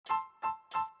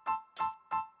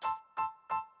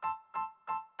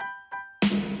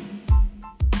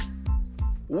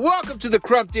Welcome to the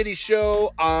Crump Diddy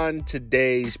Show. On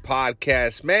today's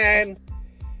podcast, man,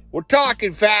 we're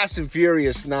talking Fast and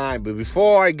Furious 9. But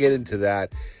before I get into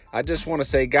that, I just want to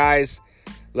say, guys,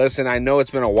 listen, I know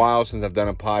it's been a while since I've done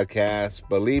a podcast.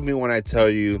 Believe me when I tell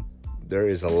you, there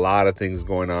is a lot of things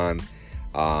going on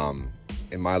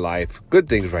in my life. Good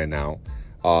things right now.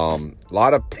 A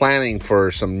lot of planning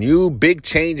for some new big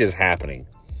changes happening.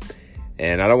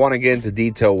 And I don't want to get into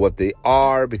detail what they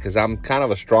are because I'm kind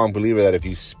of a strong believer that if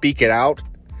you speak it out,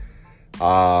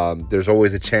 there's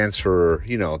always a chance for,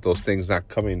 those things not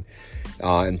coming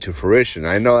into fruition.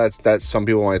 I know that's some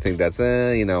people might think that's,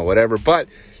 whatever. But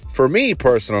for me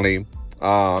personally,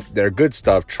 they're good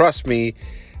stuff. Trust me.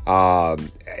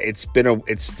 There's been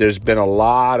a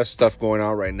lot of stuff going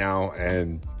on right now,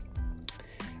 and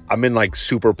I'm in like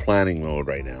super planning mode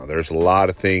right now. There's a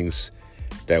lot of things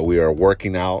that we are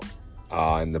working out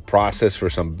in the process for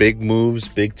some big moves,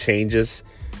 big changes.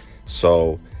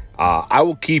 So I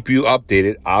will keep you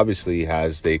updated, obviously,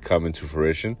 as they come into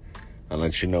fruition and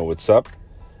let you know what's up.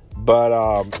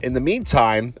 But in the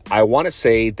meantime, I want to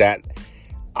say that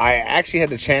I actually had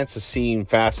the chance of seeing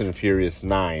Fast and Furious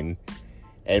 9.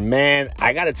 And man,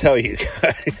 I got to tell you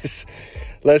guys,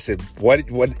 listen,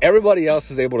 when everybody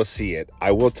else is able to see it,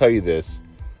 I will tell you this,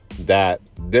 that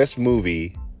this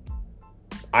movie,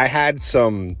 I had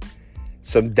some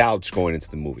doubts going into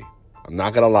the movie. I'm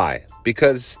not gonna lie,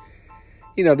 because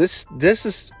this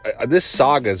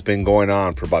saga has been going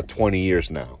on for about 20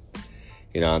 years now.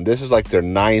 And this is like their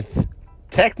 9th,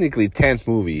 technically 10th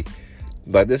movie,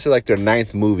 but this is like their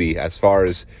 9th movie as far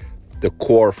as the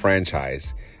core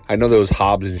franchise. I know there was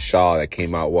Hobbs and Shaw that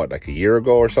came out like a year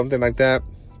ago or something like that,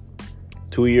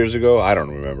 2 years ago, I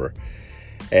don't remember.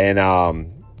 And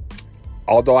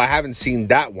although I haven't seen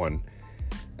that one,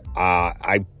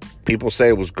 people say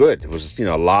it was good. It was,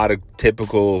 a lot of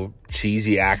typical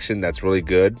cheesy action that's really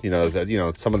good.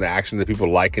 Some of the action that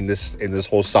people like in this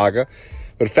whole saga.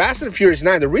 But Fast and Furious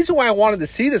 9, the reason why I wanted to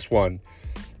see this one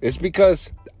is because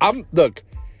I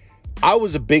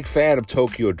was a big fan of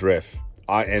Tokyo Drift,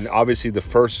 and obviously the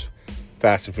first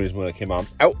Fast and Furious movie that came out.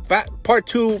 Part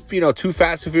 2, 2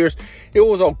 Fast and Furious, it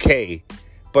was okay,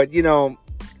 but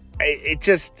it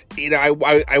just,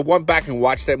 I went back and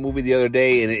watched that movie the other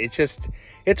day, and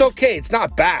it's okay. It's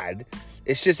not bad.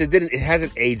 It's just it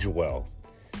hasn't aged well.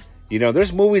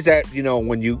 There's movies that,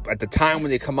 at the time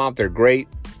when they come out, they're great,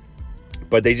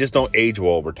 but they just don't age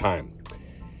well over time.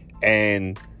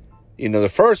 And, the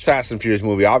first Fast and Furious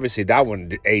movie, obviously that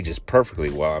one ages perfectly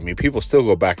well. I mean, people still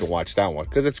go back and watch that one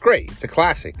because it's great. It's a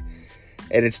classic.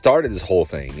 And it started this whole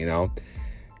thing,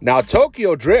 Now,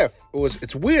 Tokyo Drift,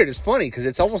 it's weird. It's funny because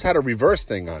it's almost had a reverse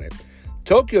thing on it.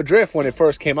 Tokyo Drift, when it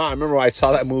first came out, I remember I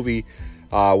saw that movie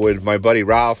with my buddy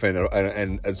Ralph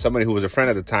and somebody who was a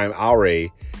friend at the time, Aure.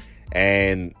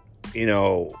 And,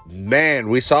 man,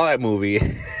 we saw that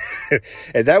movie.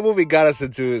 And that movie got us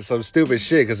into some stupid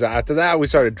shit because after that, we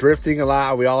started drifting a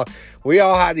lot. We all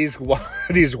had these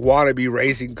wannabe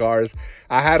racing cars.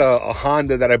 I had a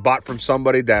Honda that I bought from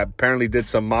somebody that apparently did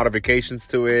some modifications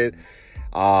to it.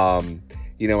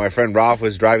 My friend Ralph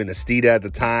was driving the Steeda at the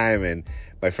time, and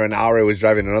my friend Aure was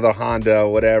driving another Honda,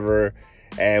 whatever.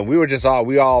 And we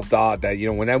all thought that,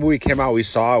 when that movie came out, we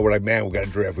saw it, we're like, man, we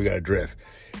gotta drift.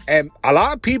 And a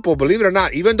lot of people, believe it or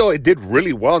not, even though it did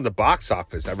really well in the box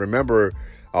office, I remember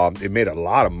it made a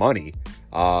lot of money.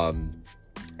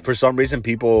 For some reason,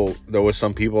 there was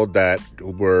some people that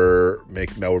were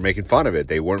making fun of it.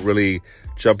 They weren't really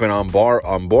jumping on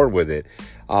board with it.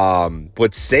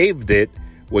 What saved it,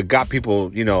 what got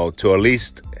people, to at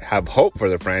least have hope for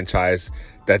the franchise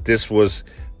that this was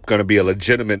going to be a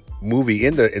legitimate movie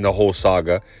in the whole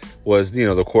saga was,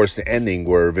 of course, the ending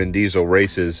where Vin Diesel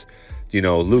races,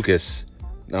 Lucas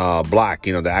Black,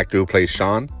 the actor who plays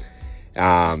Sean.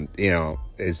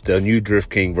 It's the new Drift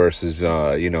King versus,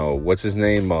 what's his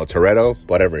name? Toretto,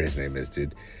 whatever his name is,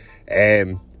 dude.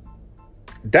 And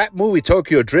that movie,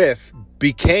 Tokyo Drift,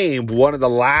 became one of the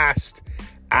last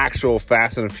actual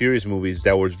Fast and Furious movies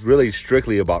that was really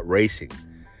strictly about racing.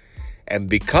 And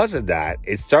because of that,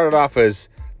 it started off as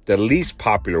the least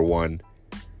popular one,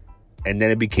 and then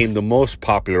it became the most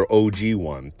popular OG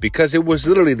one because it was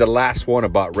literally the last one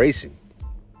about racing.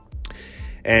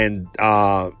 And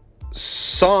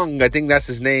Sung, I think that's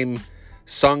his name,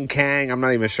 Sung Kang, I'm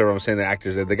not even sure if I'm saying the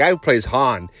actor's name. The guy who plays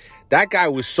Han, that guy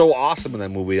was so awesome in that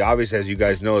movie. Obviously, as you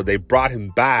guys know, they brought him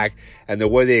back, and the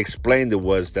way they explained it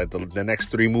was that the next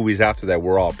 3 movies after that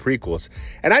were all prequels.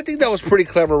 And I think that was pretty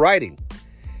clever writing,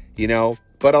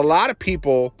 But a lot of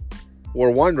people were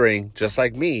wondering, just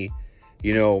like me,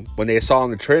 when they saw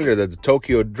in the trailer that the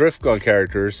Tokyo Drift Gun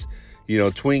characters,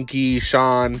 Twinkie,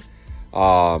 Sean,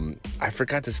 I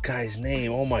forgot this guy's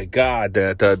name. Oh my God,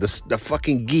 the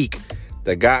fucking geek,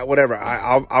 the guy, whatever.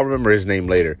 I'll remember his name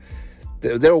later.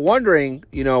 They were wondering,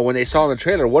 when they saw in the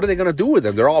trailer, what are they gonna do with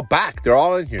them? They're all back. They're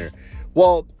all in here.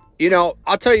 Well,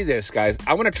 I'll tell you this, guys.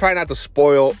 I'm gonna try not to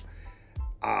spoil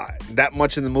that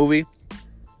much in the movie,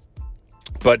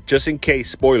 but just in case,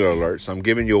 spoiler alert. So I'm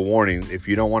giving you a warning. If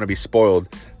you don't want to be spoiled,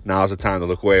 now's the time to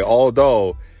look away.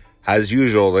 Although, as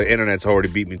usual, the internet's already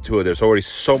beat me to it. There's already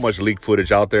so much leaked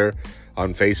footage out there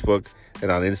on Facebook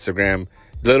and on Instagram.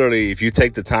 Literally, if you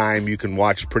take the time, you can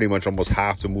watch pretty much almost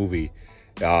half the movie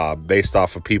based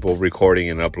off of people recording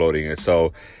and uploading it.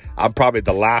 So I'm probably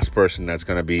the last person that's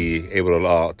going to be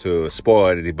able to spoil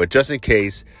anything. But just in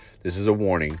case, this is a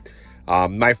warning.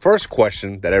 My first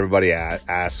question that everybody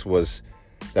asked was,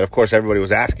 that of course everybody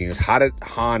was asking, is how did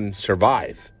Han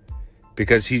survive?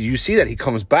 Because you see that he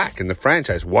comes back in the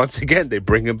franchise. Once again, they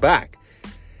bring him back.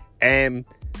 And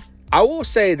I will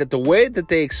say that the way that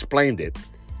they explained it,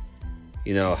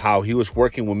 how he was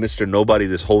working with Mr. Nobody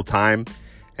this whole time,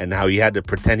 and how he had to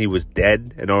pretend he was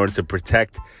dead in order to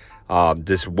protect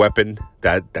this weapon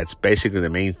that's basically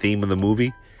the main theme of the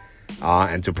movie,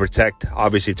 and to protect,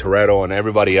 obviously, Toretto and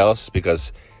everybody else,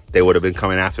 because they would have been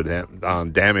coming after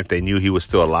them if they knew he was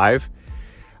still alive.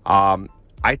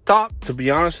 I thought, to be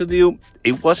honest with you,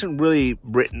 it wasn't really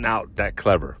written out that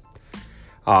clever.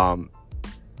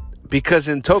 Because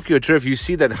in Tokyo Drift, you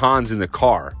see that Han's in the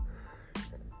car.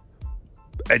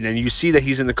 And then you see that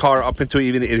he's in the car up until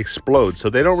even it explodes. So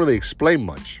they don't really explain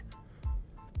much.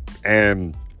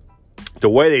 And the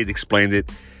way they explained it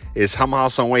is somehow,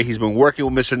 some way, he's been working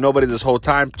with Mr. Nobody this whole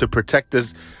time to protect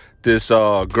this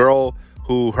girl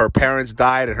who her parents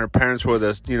died, and her parents were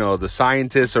the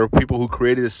scientists or people who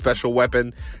created this special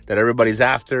weapon that everybody's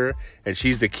after, and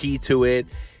she's the key to it.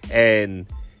 And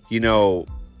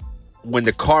when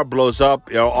the car blows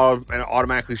up, it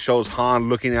automatically shows Han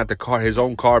looking at the car, his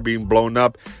own car being blown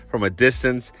up from a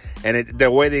distance. And the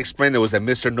way they explained it was that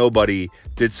Mr. Nobody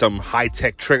did some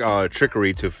high-tech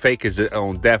trickery to fake his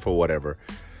own death or whatever,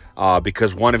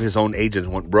 because one of his own agents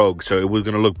went rogue, so it was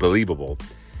going to look believable.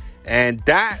 And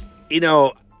that,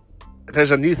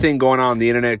 there's a new thing going on the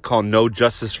internet called No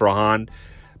Justice for Han.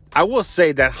 I will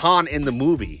say that Han in the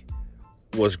movie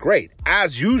was great,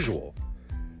 as usual.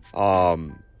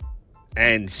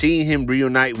 And seeing him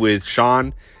reunite with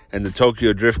Sean and the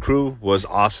Tokyo Drift crew was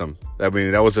awesome. I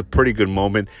mean, that was a pretty good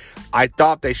moment. I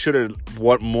thought they should have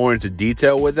went more into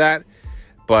detail with that,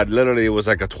 but literally it was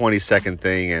like a 20-second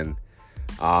thing, and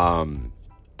I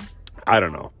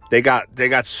don't know. They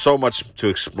got so much to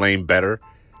explain better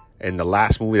in the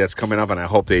last movie that's coming up, and I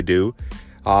hope they do.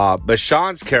 But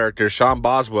Sean's character, Sean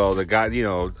Boswell, the guy,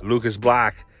 Lucas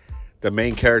Black, the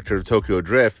main character of Tokyo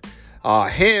Drift,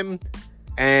 him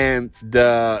and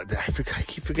I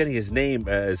keep forgetting his name.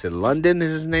 Is it London?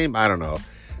 Is his name? I don't know.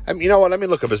 I mean, you know what? Let me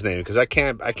look up his name, because I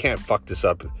can't fuck this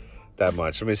up that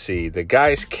much. Let me see. The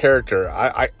guy's character.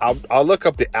 I'll look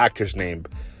up the actor's name,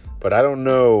 but I don't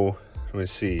know. Let me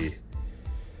see.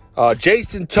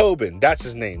 Jason Tobin, that's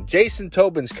his name. Jason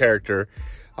Tobin's character.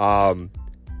 Everyone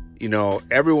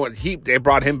they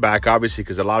brought him back, obviously,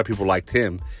 because a lot of people liked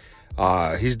him.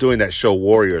 He's doing that show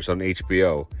Warriors on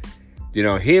HBO.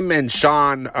 Him and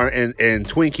Sean and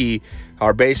Twinkie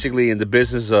are basically in the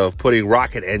business of putting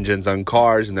rocket engines on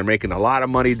cars, and they're making a lot of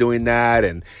money doing that.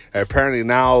 And apparently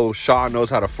now Sean knows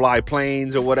how to fly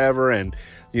planes or whatever. And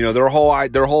their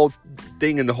whole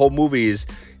thing in the whole movie is,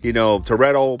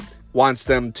 Toretto wants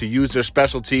them to use their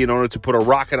specialty in order to put a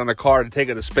rocket on a car to take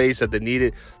it to space that they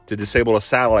needed to disable a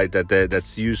satellite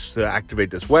that's used to activate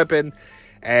this weapon.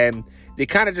 And they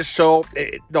kind of just show,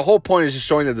 the whole point is just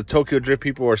showing that the Tokyo Drift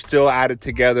people are still at it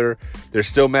together. They're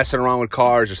still messing around with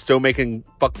cars. They're still making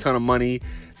a fuck ton of money.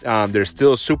 They're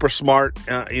still super smart,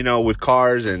 with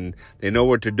cars, and they know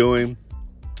what they're doing.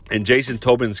 And Jason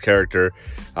Tobin's character,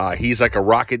 he's like a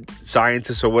rocket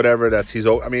scientist or whatever.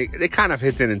 They kind of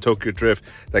hit in Tokyo Drift.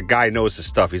 That guy knows his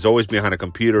stuff. He's always behind a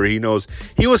computer. He was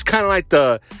kind of like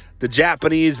the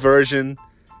Japanese version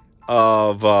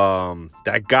of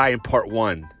that guy in Part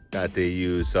 1 that they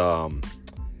use.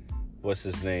 What's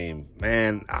his name?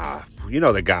 Man,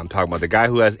 the guy I'm talking about. The guy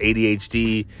who has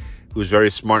ADHD, who's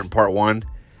very smart in Part 1.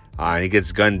 And he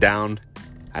gets gunned down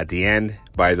at the end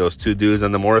by those two dudes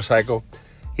on the motorcycle.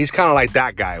 He's kind of like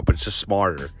that guy, but it's just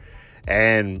smarter.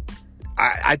 And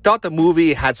I thought the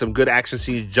movie had some good action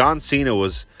scenes. John Cena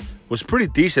was pretty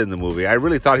decent in the movie. I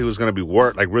really thought he was going to be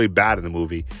really bad in the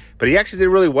movie, but he actually did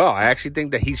really well. I actually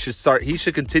think that he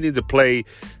should continue to play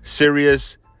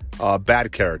serious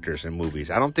bad characters in movies.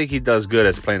 I don't think he does good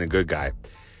as playing a good guy.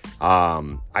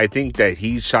 I think that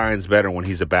he shines better when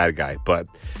he's a bad guy. But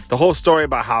the whole story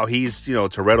about how he's,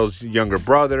 Toretto's younger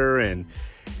brother, and,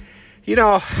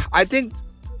 I think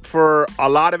for a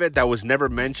lot of it that was never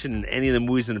mentioned in any of the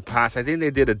movies in the past, I think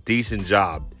they did a decent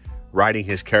job writing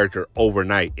his character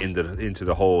overnight into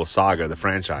the whole saga, the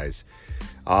franchise.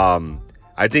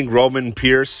 I think Roman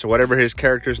Pierce, whatever his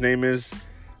character's name is,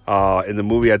 in the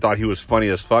movie, I thought he was funny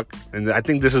as fuck. And I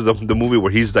think this is the movie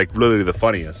where he's like literally the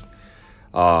funniest.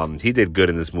 He did good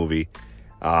in this movie.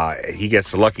 He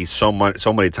gets lucky so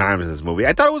many times in this movie.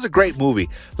 I thought it was a great movie.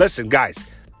 Listen, guys,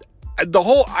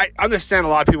 I understand a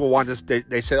lot of people want this.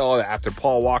 They said, oh, after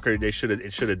Paul Walker, it should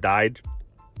have died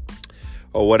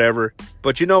or whatever.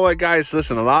 But you know what, guys?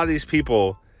 Listen, a lot of these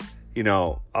people, a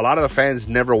lot of the fans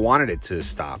never wanted it to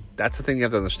stop. That's the thing you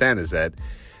have to understand, is that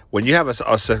when you have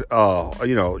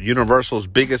Universal's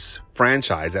biggest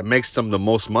franchise that makes them the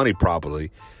most money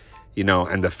probably,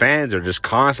 and the fans are just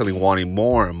constantly wanting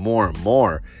more and more and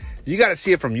more, you got to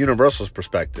see it from Universal's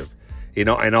perspective,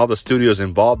 and all the studios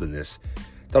involved in this.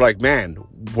 They're like, man,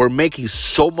 we're making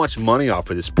so much money off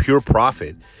of this pure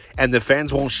profit, and the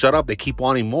fans won't shut up. They keep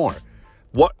wanting more.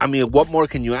 What more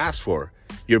can you ask for?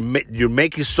 You're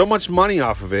making so much money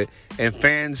off of it, and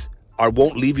fans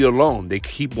won't leave you alone. They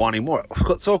keep wanting more.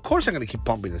 So of course I'm going to keep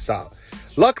pumping this out.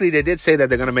 Luckily, they did say that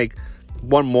they're going to make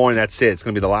one more, and that's it. It's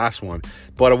going to be the last one.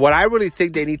 But what I really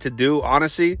think they need to do,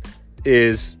 honestly,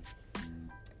 is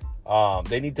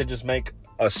they need to just make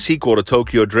a sequel to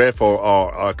Tokyo Drift,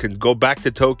 or can go back to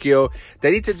Tokyo.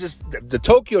 They need to the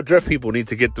Tokyo Drift people need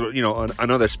to get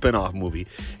another spin-off movie.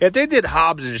 If they did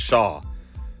Hobbs and Shaw,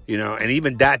 and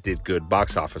even that did good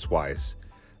box office wise,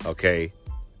 okay,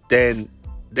 then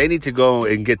they need to go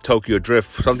and get Tokyo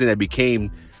Drift, something that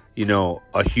became,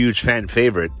 a huge fan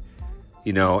favorite,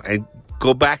 and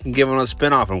go back and give them a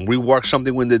spinoff and rework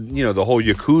something with the whole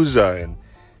Yakuza, and,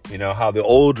 how the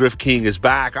old Drift King is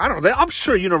back. I don't know. I'm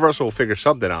sure Universal will figure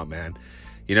something out, man,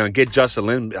 and get Justin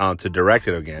Lin to direct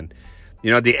it again.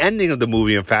 The ending of the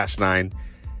movie in Fast 9,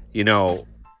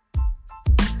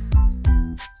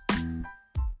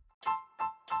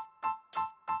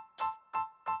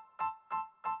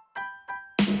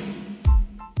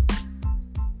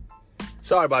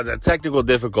 sorry about that. Technical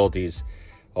difficulties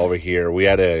over here. We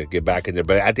had to get back in there.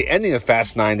 But at the ending of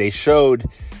Fast 9, they showed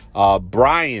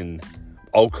Brian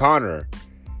O'Connor.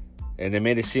 And they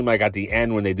made it seem like at the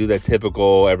end, when they do that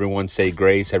typical everyone say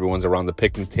grace, everyone's around the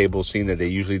picnic table scene that they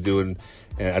usually do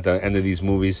at the end of these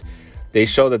movies, they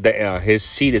show that his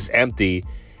seat is empty.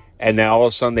 And then all of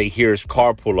a sudden they hear his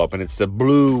car pull up. And it's the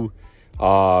blue,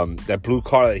 that blue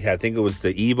car that he had. I think it was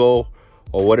the Evo,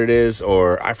 or what it is,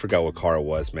 or I forgot what car it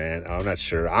was, man. I'm not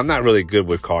sure. I'm not really good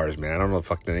with cars, man. I don't know the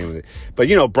fuck the name of it. But,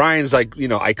 Brian's,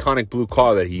 iconic blue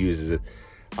car that he uses.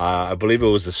 I believe it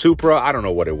was the Supra. I don't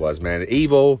know what it was, man.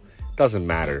 Evo, doesn't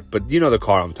matter. But the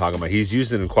car I'm talking about. He's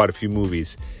used it in quite a few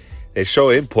movies. They show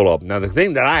him pull up. Now, the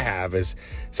thing that I have is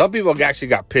some people actually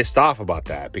got pissed off about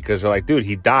that, because they're like, dude,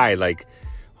 he died. Like,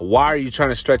 why are you trying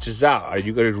to stretch this out? Are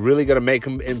you really going to make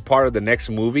him in part of the next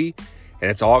movie? And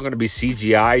it's all going to be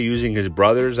CGI using his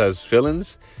brothers as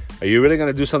villains? Are you really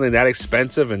going to do something that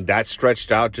expensive and that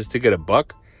stretched out just to get a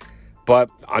buck? But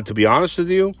to be honest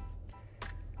with you,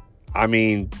 I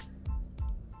mean,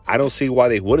 I don't see why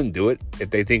they wouldn't do it if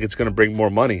they think it's going to bring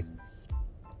more money.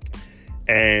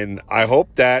 And I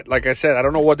hope that, like I said, I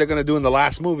don't know what they're going to do in the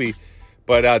last movie,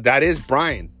 but that is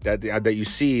Brian that you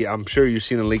see. I'm sure you've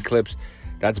seen in leaked clips.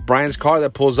 That's Brian's car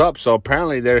that pulls up. So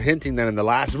apparently they're hinting that in the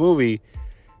last movie,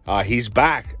 he's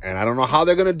back, and I don't know how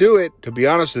they're going to do it, to be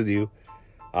honest with you.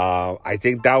 I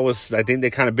think they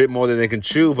kind of bit more than they can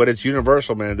chew, but it's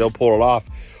Universal, man. They'll pull it off.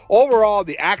 Overall,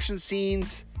 the action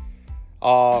scenes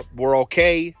were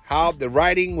okay. How the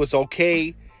writing was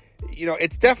okay.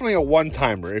 It's definitely a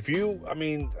one-timer.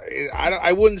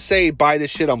 I wouldn't say buy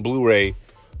this shit on Blu-ray,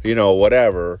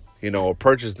 whatever, or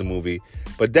purchase the movie,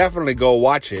 but definitely go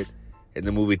watch it in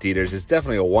the movie theaters. It's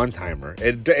definitely a one-timer.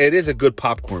 It is a good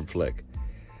popcorn flick.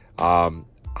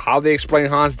 How they explain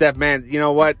Han's death, man, you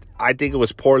know what? I think it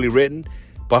was poorly written,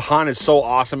 but Han is so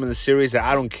awesome in the series that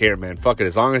I don't care, man. Fuck it.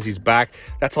 As long as he's back,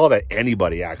 that's all that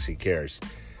anybody actually cares.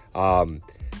 But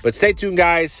stay tuned,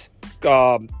 guys.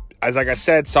 As like I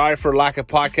said, sorry for lack of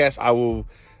podcast.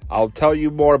 I'll tell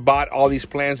you more about all these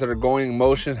plans that are going in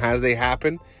motion as they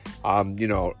happen. I'm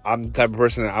the type of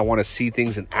person that I want to see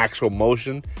things in actual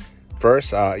motion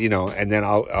first, and then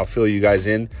I'll fill you guys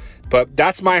in. But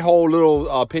that's my whole little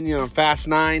opinion on Fast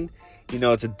 9.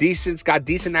 It's got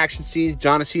decent action scenes.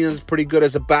 John Cena's pretty good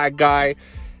as a bad guy.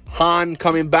 Han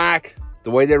coming back,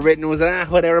 the way they're written was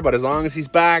whatever, but as long as he's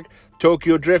back.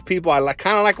 Tokyo Drift people, I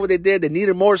kind of like what they did. They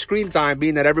needed more screen time,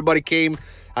 being that everybody came.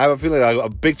 I have a feeling like a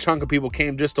big chunk of people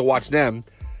came just to watch them,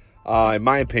 in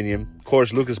my opinion. Of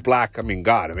course, Lucas Black,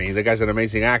 the guy's an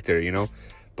amazing actor, you know.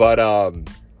 But,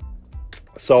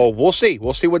 so we'll see.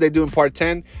 We'll see what they do in part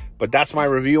 10. But that's my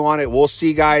review on it. We'll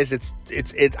see, guys.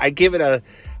 I give it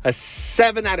a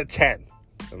 7 out of 10.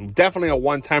 Definitely a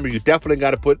one-timer. You definitely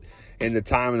got to put in the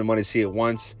time and the money to see it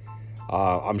once.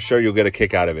 I'm sure you'll get a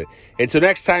kick out of it. Until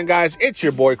next time, guys, it's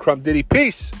your boy Crump Diddy.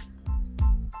 Peace.